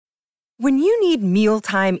When you need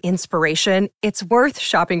mealtime inspiration, it's worth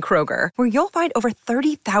shopping Kroger, where you'll find over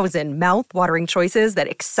 30,000 mouth-watering choices that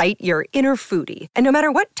excite your inner foodie. And no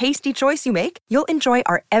matter what tasty choice you make, you'll enjoy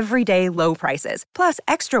our everyday low prices, plus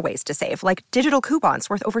extra ways to save, like digital coupons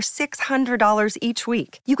worth over $600 each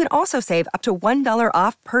week. You can also save up to $1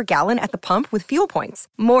 off per gallon at the pump with fuel points.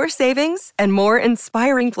 More savings and more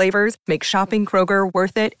inspiring flavors make shopping Kroger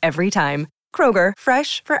worth it every time. Kroger,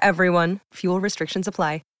 fresh for everyone. Fuel restrictions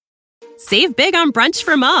apply. Save big on brunch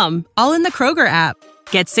for mom, all in the Kroger app.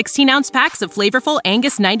 Get 16-ounce packs of flavorful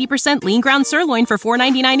Angus 90% lean ground sirloin for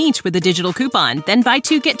 $4.99 each with a digital coupon. Then buy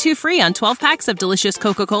 2, get 2 free on 12 packs of delicious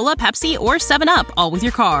Coca-Cola, Pepsi, or 7-Up, all with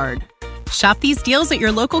your card. Shop these deals at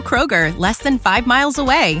your local Kroger, less than 5 miles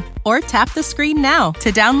away. Or tap the screen now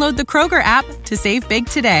to download the Kroger app to save big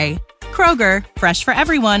today. Kroger, fresh for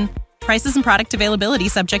everyone. Prices and product availability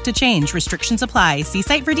subject to change. Restrictions apply. See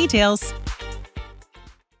site for details.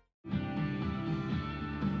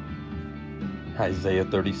 Isaiah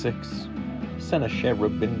 36.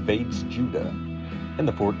 Sennacherib invades Judah. In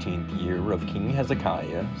the 14th year of King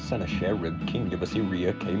Hezekiah, Sennacherib, king of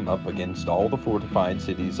Assyria, came up against all the fortified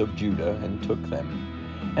cities of Judah and took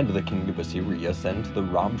them. And the king of Assyria sent the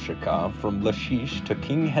Rabshakeh from Lachish to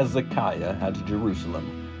King Hezekiah at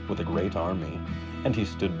Jerusalem with a great army. And he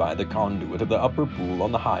stood by the conduit of the upper pool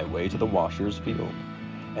on the highway to the washer's field.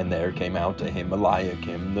 And there came out to him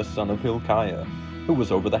Eliakim the son of Hilkiah, who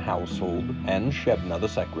was over the household, and Shebna the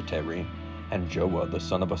secretary, and Joah the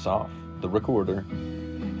son of Asaph, the recorder.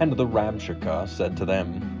 And the Rabshakeh said to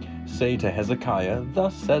them, Say to Hezekiah,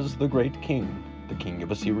 Thus says the great king, the king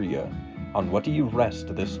of Assyria, On what do you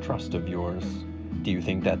rest this trust of yours? Do you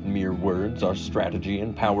think that mere words are strategy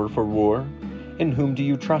and power for war? In whom do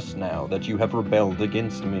you trust now that you have rebelled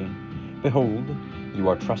against me? Behold, you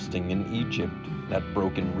are trusting in Egypt, that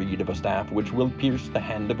broken reed of a staff which will pierce the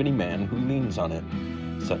hand of any man who leans on it.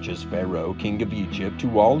 Such is Pharaoh, king of Egypt,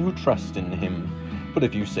 to all who trust in him. But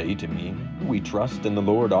if you say to me, We trust in the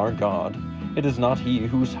Lord our God, it is not he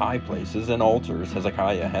whose high places and altars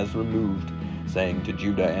Hezekiah has removed, saying to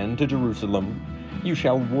Judah and to Jerusalem, You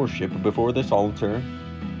shall worship before this altar.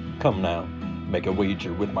 Come now, make a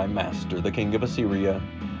wager with my master, the king of Assyria.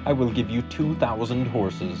 I will give you 2,000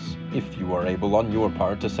 horses, if you are able on your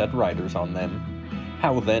part to set riders on them.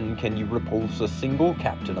 How then can you repulse a single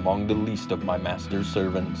captain among the least of my master's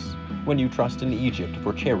servants, when you trust in Egypt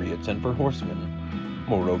for chariots and for horsemen?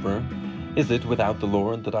 Moreover, is it without the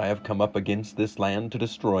Lord that I have come up against this land to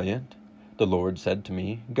destroy it? The Lord said to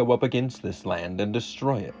me, Go up against this land and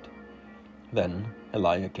destroy it. Then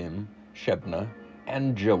Eliakim, Shebna,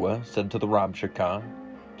 and Joah said to the Rabshakeh,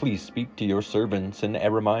 Please speak to your servants in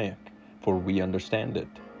Aramaic, for we understand it.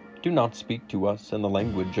 Do not speak to us in the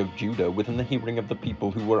language of Judah within the hearing of the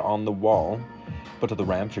people who were on the wall. But the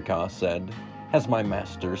Rabshakeh said, Has my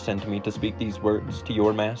master sent me to speak these words to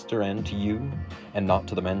your master and to you, and not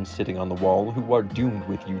to the men sitting on the wall who are doomed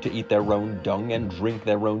with you to eat their own dung and drink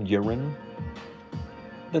their own urine?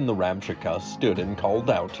 Then the Rabshakeh stood and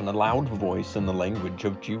called out in a loud voice in the language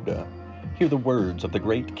of Judah, Hear the words of the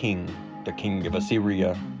great king, the king of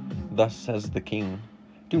Assyria. Thus says the king,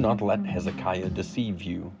 Do not let Hezekiah deceive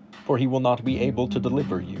you, for he will not be able to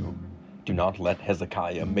deliver you. Do not let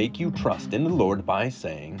Hezekiah make you trust in the Lord by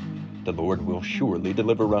saying, The Lord will surely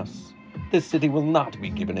deliver us. This city will not be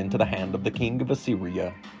given into the hand of the king of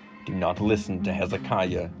Assyria. Do not listen to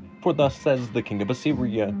Hezekiah, for thus says the king of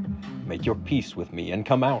Assyria, Make your peace with me and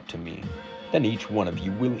come out to me. Then each one of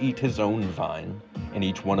you will eat his own vine, and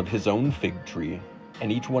each one of his own fig tree,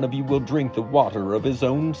 and each one of you will drink the water of his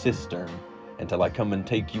own cistern, until I come and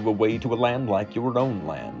take you away to a land like your own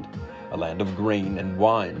land, a land of grain and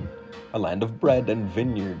wine, a land of bread and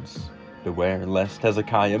vineyards. Beware lest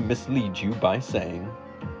Hezekiah mislead you by saying,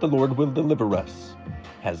 The Lord will deliver us.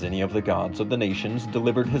 Has any of the gods of the nations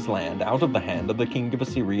delivered his land out of the hand of the king of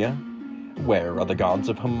Assyria? Where are the gods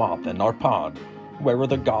of Hamath and Arpad? Where are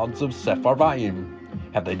the gods of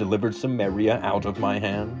Sepharvaim? Have they delivered Samaria out of my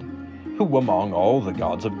hand? Who among all the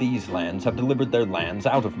gods of these lands have delivered their lands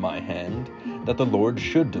out of my hand, that the Lord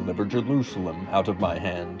should deliver Jerusalem out of my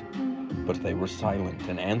hand? But they were silent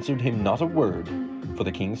and answered him not a word, for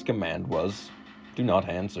the king's command was, Do not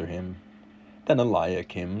answer him. Then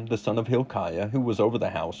Eliakim, the son of Hilkiah, who was over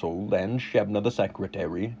the household, and Shebna the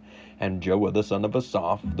secretary, and Joah the son of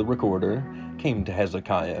Asaph, the recorder, came to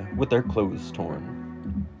Hezekiah with their clothes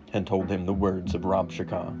torn, and told him the words of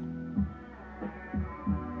Rabshakeh.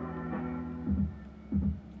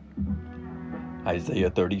 Isaiah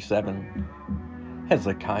 37.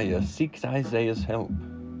 Hezekiah seeks Isaiah's help.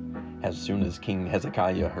 As soon as King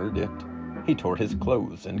Hezekiah heard it, He tore his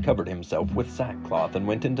clothes and covered himself with sackcloth and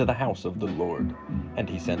went into the house of the Lord. And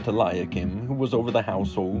he sent Eliakim, who was over the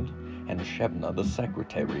household, and Shebna the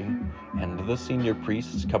secretary, and the senior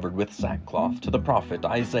priests covered with sackcloth to the prophet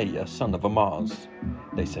Isaiah son of Amoz.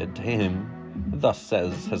 They said to him, Thus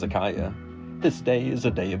says Hezekiah, This day is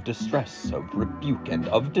a day of distress, of rebuke, and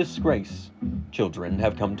of disgrace. Children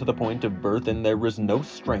have come to the point of birth, and there is no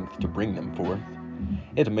strength to bring them forth.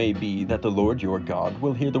 It may be that the Lord your God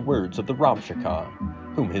will hear the words of the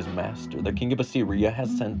Rabshakeh, whom his master, the king of Assyria,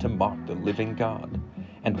 has sent to mock the living God,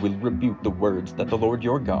 and will rebuke the words that the Lord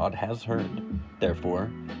your God has heard.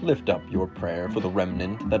 Therefore, lift up your prayer for the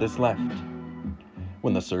remnant that is left.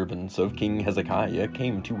 When the servants of King Hezekiah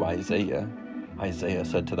came to Isaiah, Isaiah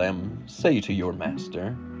said to them, Say to your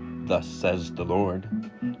master, Thus says the Lord,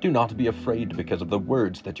 Do not be afraid because of the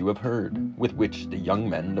words that you have heard, with which the young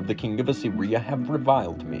men of the king of Assyria have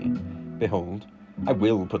reviled me. Behold, I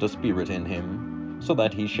will put a spirit in him, so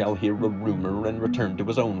that he shall hear a rumor and return to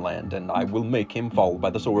his own land, and I will make him fall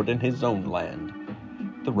by the sword in his own land.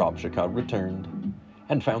 The Rabshakeh returned,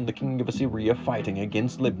 and found the king of Assyria fighting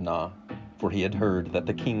against Libnah, for he had heard that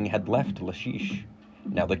the king had left Lachish.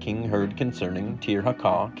 Now the king heard concerning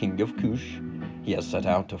Tirhakah, king of Cush. He has set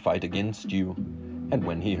out to fight against you. And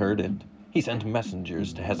when he heard it, he sent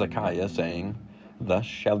messengers to Hezekiah, saying, Thus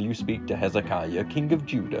shall you speak to Hezekiah, king of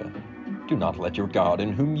Judah. Do not let your God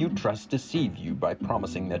in whom you trust deceive you by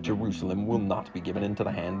promising that Jerusalem will not be given into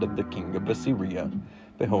the hand of the king of Assyria.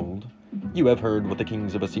 Behold, you have heard what the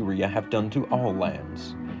kings of Assyria have done to all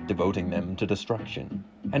lands, devoting them to destruction.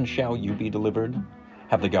 And shall you be delivered?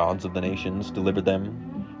 Have the gods of the nations delivered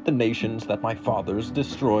them? The nations that my fathers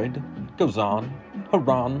destroyed? Gozan,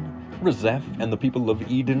 Haran, Rezeph, and the people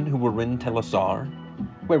of Eden who were in Telassar?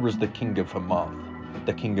 Where is the king of Hamath,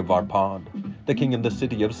 the king of Arpad, the king in the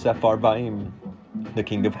city of Sepharvaim, the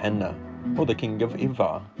king of Hena, or the king of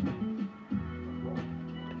Ivah?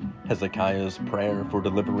 Hezekiah's prayer for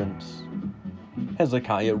deliverance.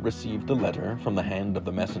 Hezekiah received the letter from the hand of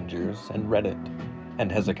the messengers and read it.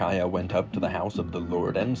 And Hezekiah went up to the house of the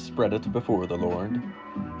Lord and spread it before the Lord.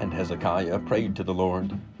 And Hezekiah prayed to the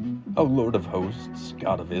Lord, O Lord of hosts,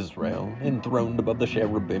 God of Israel, enthroned above the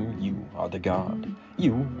cherubim, you are the God.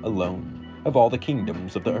 You alone, of all the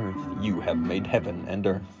kingdoms of the earth, you have made heaven and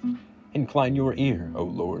earth. Incline your ear, O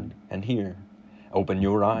Lord, and hear. Open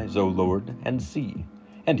your eyes, O Lord, and see,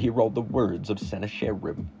 and hear all the words of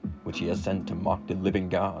Sennacherib, which he has sent to mock the living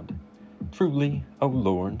God. Truly, O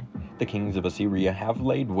Lord, the kings of Assyria have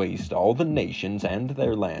laid waste all the nations and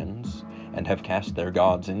their lands, and have cast their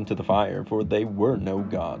gods into the fire, for they were no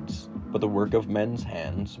gods, but the work of men's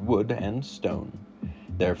hands, wood and stone.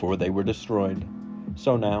 Therefore they were destroyed.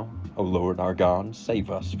 So now, O Lord our God, save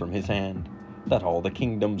us from his hand, that all the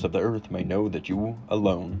kingdoms of the earth may know that you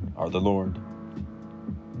alone are the Lord.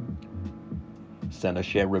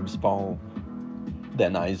 Sennacherib's fall.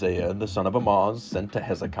 Then Isaiah the son of Amoz sent to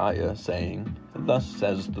Hezekiah, saying, Thus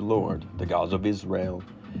says the Lord, the God of Israel,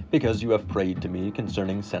 because you have prayed to me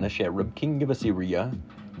concerning Sennacherib king of Assyria,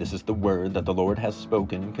 this is the word that the Lord has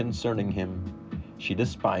spoken concerning him. She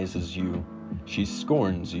despises you, she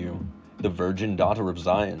scorns you, the virgin daughter of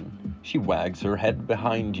Zion. She wags her head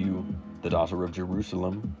behind you, the daughter of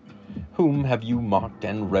Jerusalem. Whom have you mocked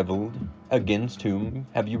and reveled? Against whom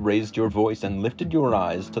have you raised your voice and lifted your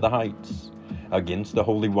eyes to the heights? Against the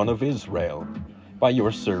Holy One of Israel. By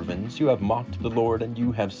your servants you have mocked the Lord, and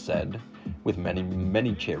you have said, With many,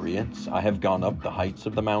 many chariots I have gone up the heights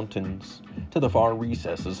of the mountains, to the far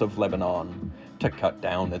recesses of Lebanon, to cut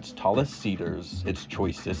down its tallest cedars, its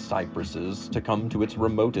choicest cypresses, to come to its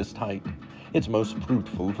remotest height, its most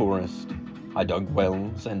fruitful forest. I dug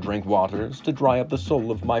wells and drank waters to dry up the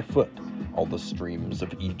sole of my foot, all the streams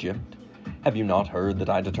of Egypt. Have you not heard that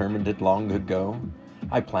I determined it long ago?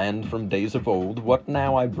 I planned from days of old what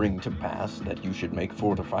now I bring to pass, that you should make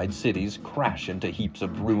fortified cities crash into heaps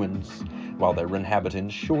of ruins, while their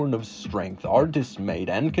inhabitants, shorn of strength, are dismayed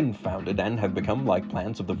and confounded, and have become like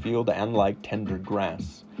plants of the field and like tender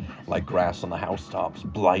grass, like grass on the housetops,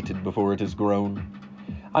 blighted before it is grown.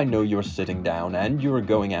 I know you're sitting down, and you're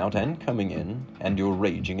going out and coming in, and you're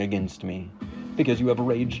raging against me. Because you have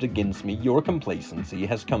raged against me, your complacency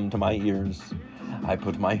has come to my ears. I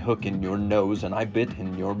put my hook in your nose, and I bit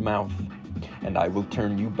in your mouth, and I will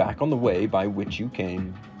turn you back on the way by which you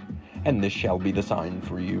came. And this shall be the sign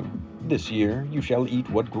for you. This year you shall eat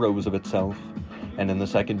what grows of itself, and in the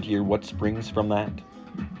second year what springs from that.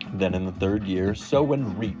 Then in the third year sow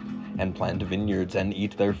and reap, and plant vineyards and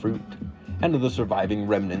eat their fruit. And the surviving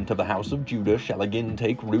remnant of the house of Judah shall again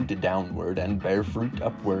take root downward and bear fruit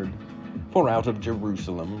upward. For out of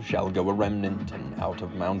Jerusalem shall go a remnant, and out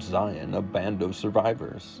of Mount Zion a band of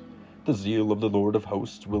survivors. The zeal of the Lord of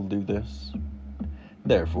hosts will do this.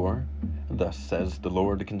 Therefore, thus says the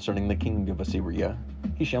Lord concerning the king of Assyria,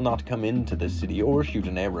 he shall not come into this city, or shoot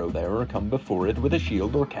an arrow there, or come before it with a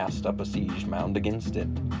shield, or cast up a siege mound against it.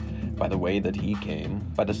 By the way that he came,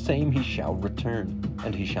 by the same he shall return,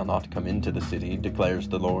 and he shall not come into the city, declares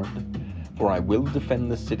the Lord. For I will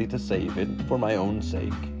defend the city to save it, for my own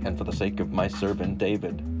sake, and for the sake of my servant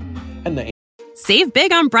David. And the Save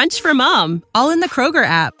big on brunch for mom, all in the Kroger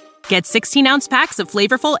app. Get 16-ounce packs of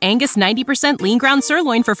flavorful Angus 90% lean ground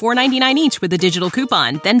sirloin for $4.99 each with a digital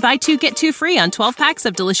coupon. Then buy 2, get 2 free on 12 packs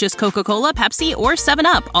of delicious Coca-Cola, Pepsi, or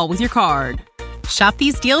 7-Up, all with your card. Shop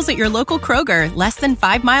these deals at your local Kroger, less than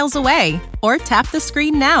 5 miles away. Or tap the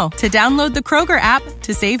screen now to download the Kroger app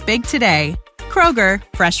to save big today. Kroger,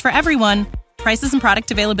 fresh for everyone. Prices and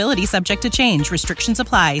product availability subject to change. Restrictions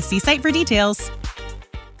apply. See site for details.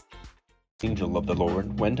 angel of the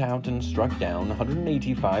Lord went out and struck down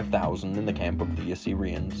 185,000 in the camp of the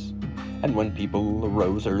Assyrians. And when people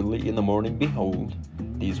arose early in the morning, behold,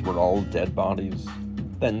 these were all dead bodies.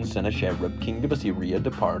 Then Sennacherib king of Assyria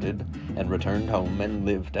departed, and returned home, and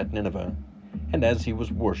lived at Nineveh. And as he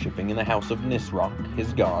was worshipping in the house of Nisroch,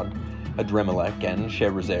 his god, Adremelech and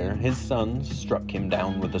Sharezer, his sons, struck him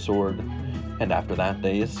down with the sword. And after that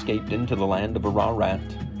they escaped into the land of Ararat.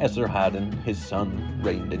 Esarhaddon, his son,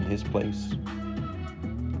 reigned in his place.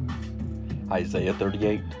 Isaiah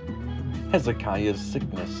 38. Hezekiah's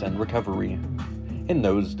sickness and recovery. In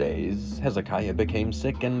those days Hezekiah became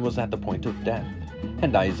sick and was at the point of death.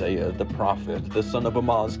 And Isaiah the prophet, the son of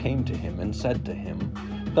Amoz, came to him and said to him,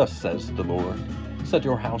 Thus says the Lord, Set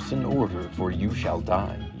your house in order, for you shall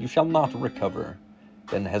die. You shall not recover.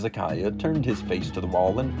 Then Hezekiah turned his face to the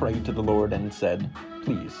wall and prayed to the Lord and said,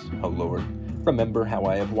 Please, O Lord, remember how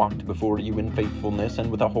I have walked before you in faithfulness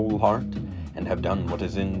and with a whole heart, and have done what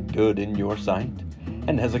is good in your sight.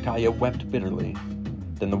 And Hezekiah wept bitterly.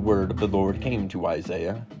 Then the word of the Lord came to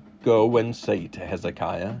Isaiah, Go and say to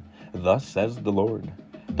Hezekiah, Thus says the Lord,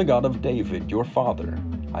 the God of David your father,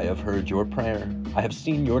 I have heard your prayer, I have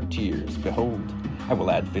seen your tears. Behold, I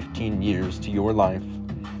will add 15 years to your life.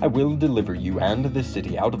 I will deliver you and this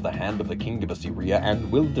city out of the hand of the king of Assyria, and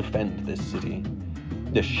will defend this city.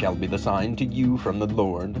 This shall be the sign to you from the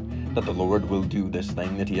Lord, that the Lord will do this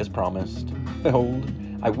thing that he has promised. Behold,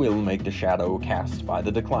 I will make the shadow cast by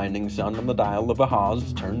the declining sun on the dial of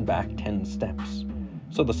Ahaz turn back 10 steps.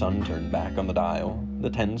 So the sun turned back on the dial, the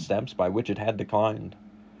 10 steps by which it had declined.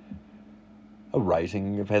 A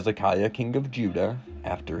writing of Hezekiah king of Judah,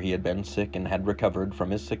 after he had been sick and had recovered from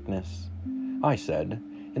his sickness. I said,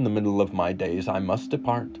 In the middle of my days I must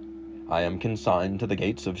depart. I am consigned to the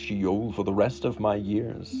gates of Sheol for the rest of my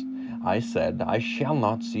years. I said, I shall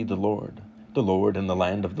not see the Lord in the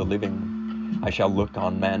land of the living. I shall look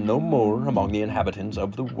on man no more among the inhabitants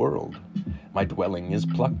of the world. My dwelling is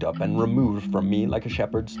plucked up and removed from me like a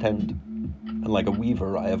shepherd's tent. And like a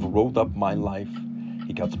weaver I have rolled up my life.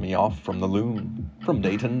 He cuts me off from the loom. From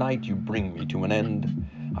day to night you bring me to an end.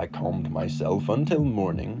 I calmed myself until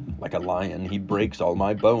morning. Like a lion he breaks all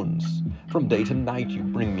my bones. From day to night you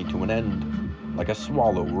bring me to an end. Like a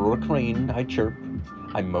swallow or a crane I chirp.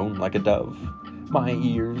 I moan like a dove. My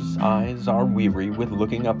eyes are weary with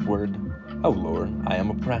looking upward. O Lord, I am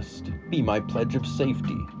oppressed. Be my pledge of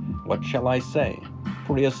safety. What shall I say?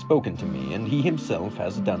 For he has spoken to me, and he himself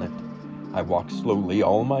has done it. I walk slowly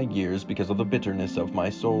all my years because of the bitterness of my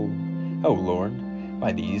soul. O Lord,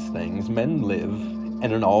 by these things men live,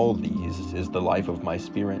 and in all these is the life of my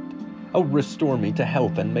spirit. O restore me to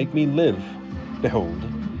health and make me live. Behold,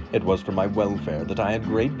 it was for my welfare that I had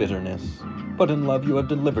great bitterness. But in love you have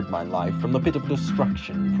delivered my life from the pit of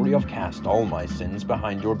destruction, for you have cast all my sins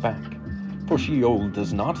behind your back. For Sheol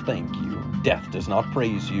does not thank you, death does not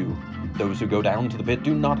praise you. Those who go down to the pit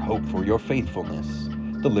do not hope for your faithfulness.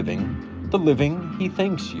 The living, he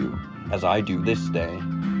thanks you, as I do this day.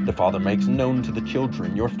 The Father makes known to the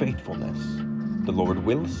children your faithfulness. The Lord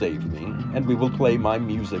will save me, and we will play my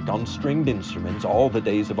music on stringed instruments all the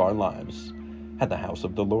days of our lives, at the house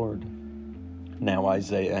of the Lord. Now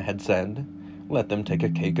Isaiah had said, Let them take a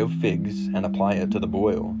cake of figs, and apply it to the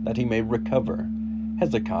boil, that he may recover.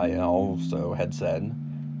 Hezekiah also had said,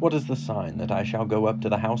 What is the sign that I shall go up to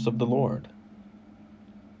the house of the Lord?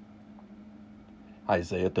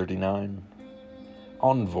 Isaiah 39.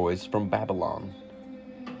 Envoys from Babylon.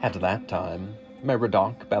 At that time,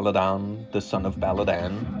 Merodach-Baladan, the son of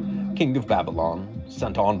Baladan, king of Babylon,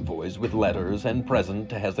 sent envoys with letters and present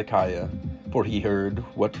to Hezekiah, for he heard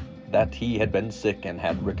that he had been sick and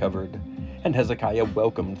had recovered. And Hezekiah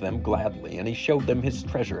welcomed them gladly, and he showed them his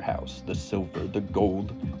treasure house, the silver, the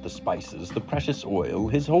gold, the spices, the precious oil,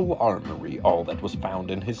 his whole armory, all that was found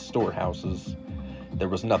in his storehouses. There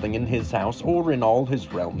was nothing in his house or in all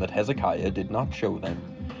his realm that Hezekiah did not show them.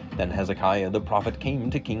 Then Hezekiah the prophet came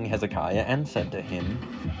to King Hezekiah and said to him,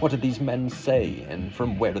 What do these men say, and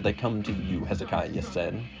from where do they come to you? Hezekiah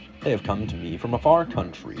said, They have come to me from a far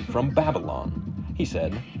country, from Babylon. He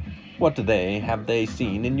said, What have they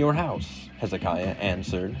seen in your house? Hezekiah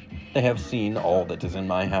answered, They have seen all that is in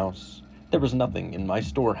my house. There is nothing in my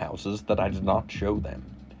storehouses that I did not show them.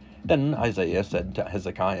 Then Isaiah said to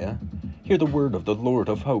Hezekiah, Hear the word of the Lord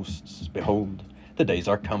of hosts. Behold, the days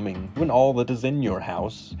are coming, when all that is in your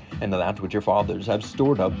house, and that which your fathers have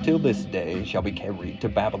stored up till this day, shall be carried to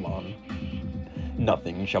Babylon.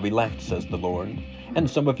 Nothing shall be left, says the Lord, and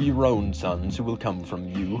some of your own sons who will come from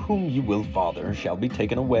you, whom you will father, shall be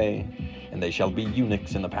taken away, and they shall be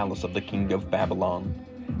eunuchs in the palace of the king of Babylon.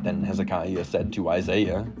 Then Hezekiah said to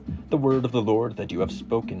Isaiah, The word of the Lord that you have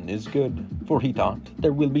spoken is good, for he thought,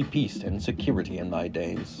 There will be peace and security in my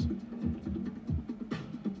days.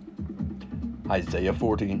 Isaiah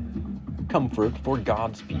 40. Comfort for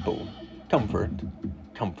God's people. Comfort,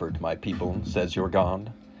 comfort my people, says your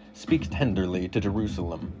God. Speak tenderly to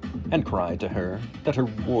Jerusalem, and cry to her that her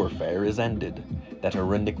warfare is ended, that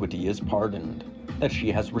her iniquity is pardoned, that she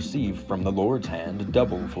has received from the Lord's hand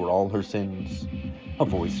double for all her sins. A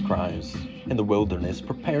voice cries, In the wilderness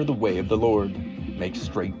prepare the way of the Lord, make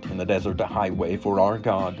straight in the desert a highway for our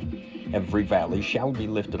God. Every valley shall be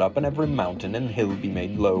lifted up, and every mountain and hill be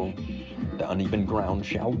made low. The uneven ground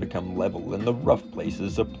shall become level, and the rough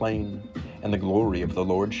places a plain. And the glory of the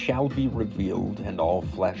Lord shall be revealed, and all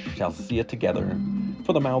flesh shall see it together,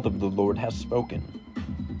 for the mouth of the Lord has spoken.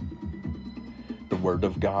 The word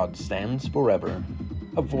of God stands forever.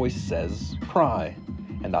 A voice says, Cry.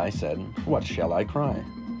 And I said, What shall I cry?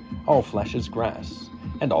 All flesh is grass,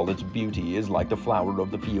 and all its beauty is like the flower of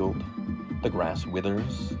the field. The grass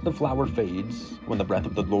withers, the flower fades, when the breath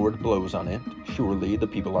of the Lord blows on it, surely the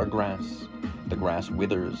people are grass. The grass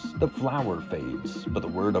withers, the flower fades, but the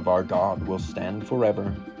word of our God will stand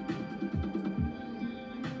forever.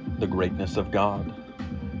 The greatness of God.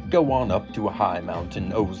 Go on up to a high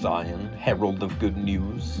mountain, O Zion, herald of good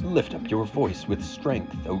news. Lift up your voice with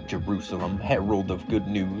strength, O Jerusalem, herald of good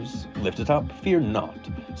news. Lift it up, fear not.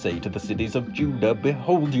 Say to the cities of Judah,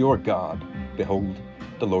 Behold your God. Behold,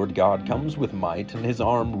 the Lord God comes with might, and his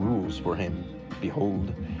arm rules for him.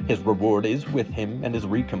 Behold, his reward is with him, and his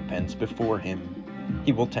recompense before him.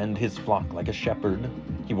 He will tend his flock like a shepherd.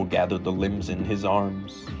 He will gather the limbs in his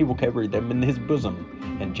arms. He will carry them in his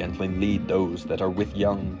bosom, and gently lead those that are with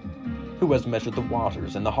young. Who has measured the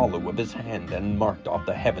waters in the hollow of his hand, and marked off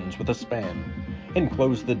the heavens with a span?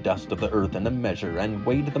 Enclosed the dust of the earth in a measure, and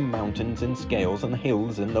weighed the mountains in scales, and the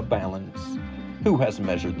hills in a balance? Who has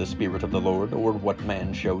measured the Spirit of the Lord, or what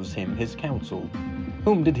man shows him his counsel?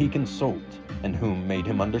 Whom did he consult, and whom made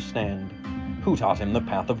him understand? Who taught him the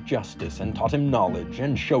path of justice, and taught him knowledge,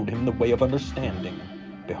 and showed him the way of understanding?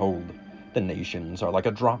 Behold, the nations are like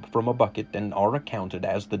a drop from a bucket, and are accounted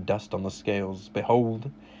as the dust on the scales. Behold,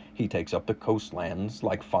 he takes up the coastlands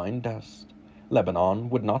like fine dust. Lebanon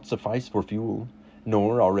would not suffice for fuel,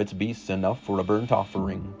 nor are its beasts enough for a burnt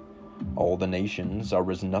offering. All the nations are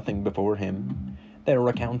as nothing before him. They are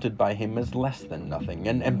accounted by him as less than nothing,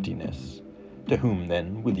 and emptiness. To whom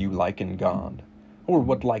then will you liken God? Or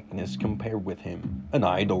what likeness compare with him? An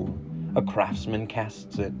idol. A craftsman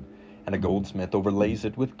casts it, and a goldsmith overlays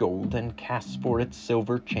it with gold, and casts for it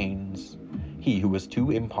silver chains. He who is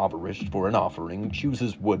too impoverished for an offering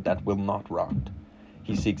chooses wood that will not rot.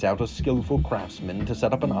 He seeks out a skillful craftsman to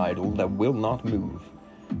set up an idol that will not move.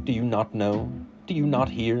 Do you not know? Do you not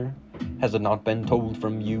hear? Has it not been told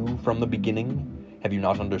from you from the beginning? Have you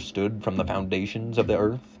not understood from the foundations of the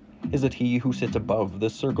earth? Is it he who sits above the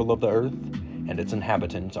circle of the earth, and its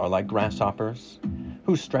inhabitants are like grasshoppers?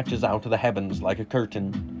 Who stretches out the heavens like a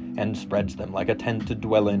curtain, and spreads them like a tent to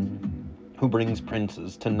dwell in? Who brings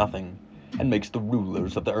princes to nothing, and makes the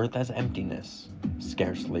rulers of the earth as emptiness?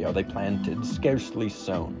 Scarcely are they planted, scarcely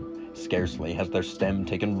sown, scarcely has their stem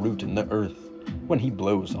taken root in the earth, when he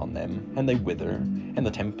blows on them, and they wither, and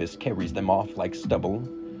the tempest carries them off like stubble.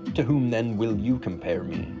 To whom then will you compare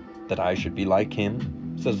me, that I should be like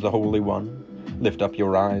him? Says the Holy One. Lift up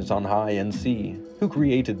your eyes on high and see, who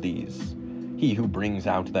created these? He who brings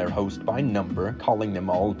out their host by number, calling them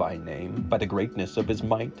all by name, by the greatness of his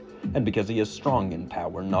might, and because he is strong in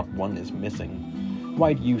power, not one is missing.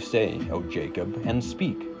 Why do you say, O Jacob, and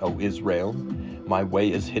speak, O Israel, my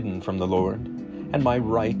way is hidden from the Lord, and my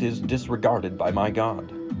right is disregarded by my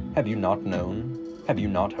God? Have you not known? Have you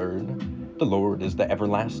not heard? The Lord is the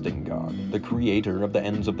everlasting God, the creator of the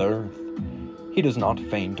ends of the earth. He does not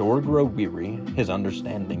faint or grow weary. His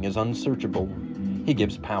understanding is unsearchable. He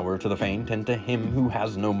gives power to the faint, and to him who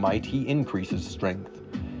has no might he increases strength.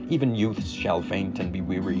 Even youths shall faint and be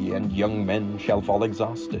weary, and young men shall fall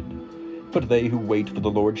exhausted. But they who wait for the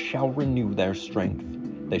Lord shall renew their strength.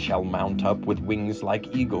 They shall mount up with wings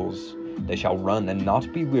like eagles. They shall run and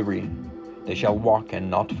not be weary. They shall walk and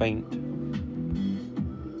not faint.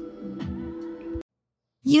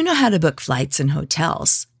 You know how to book flights and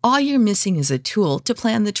hotels. All you're missing is a tool to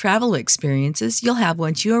plan the travel experiences you'll have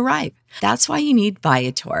once you arrive. That's why you need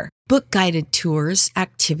Viator. Book guided tours,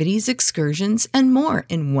 activities, excursions, and more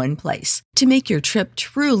in one place to make your trip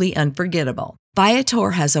truly unforgettable.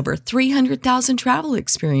 Viator has over 300,000 travel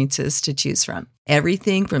experiences to choose from.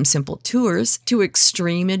 Everything from simple tours to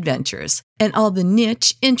extreme adventures and all the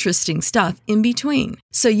niche, interesting stuff in between.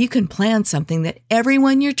 So you can plan something that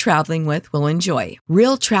everyone you're traveling with will enjoy.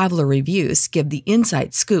 Real traveler reviews give the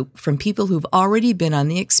inside scoop from people who've already been on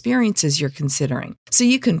the experiences you're considering. So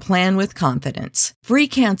you can plan with confidence. Free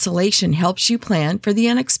cancellation helps you plan for the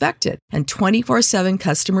unexpected. And 24/7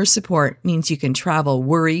 customer support means you can travel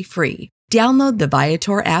worry-free. Download the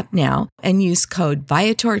Viator app now and use code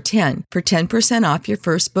Viator10 for 10% off your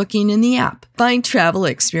first booking in the app. Find travel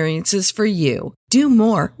experiences for you. Do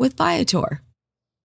more with Viator.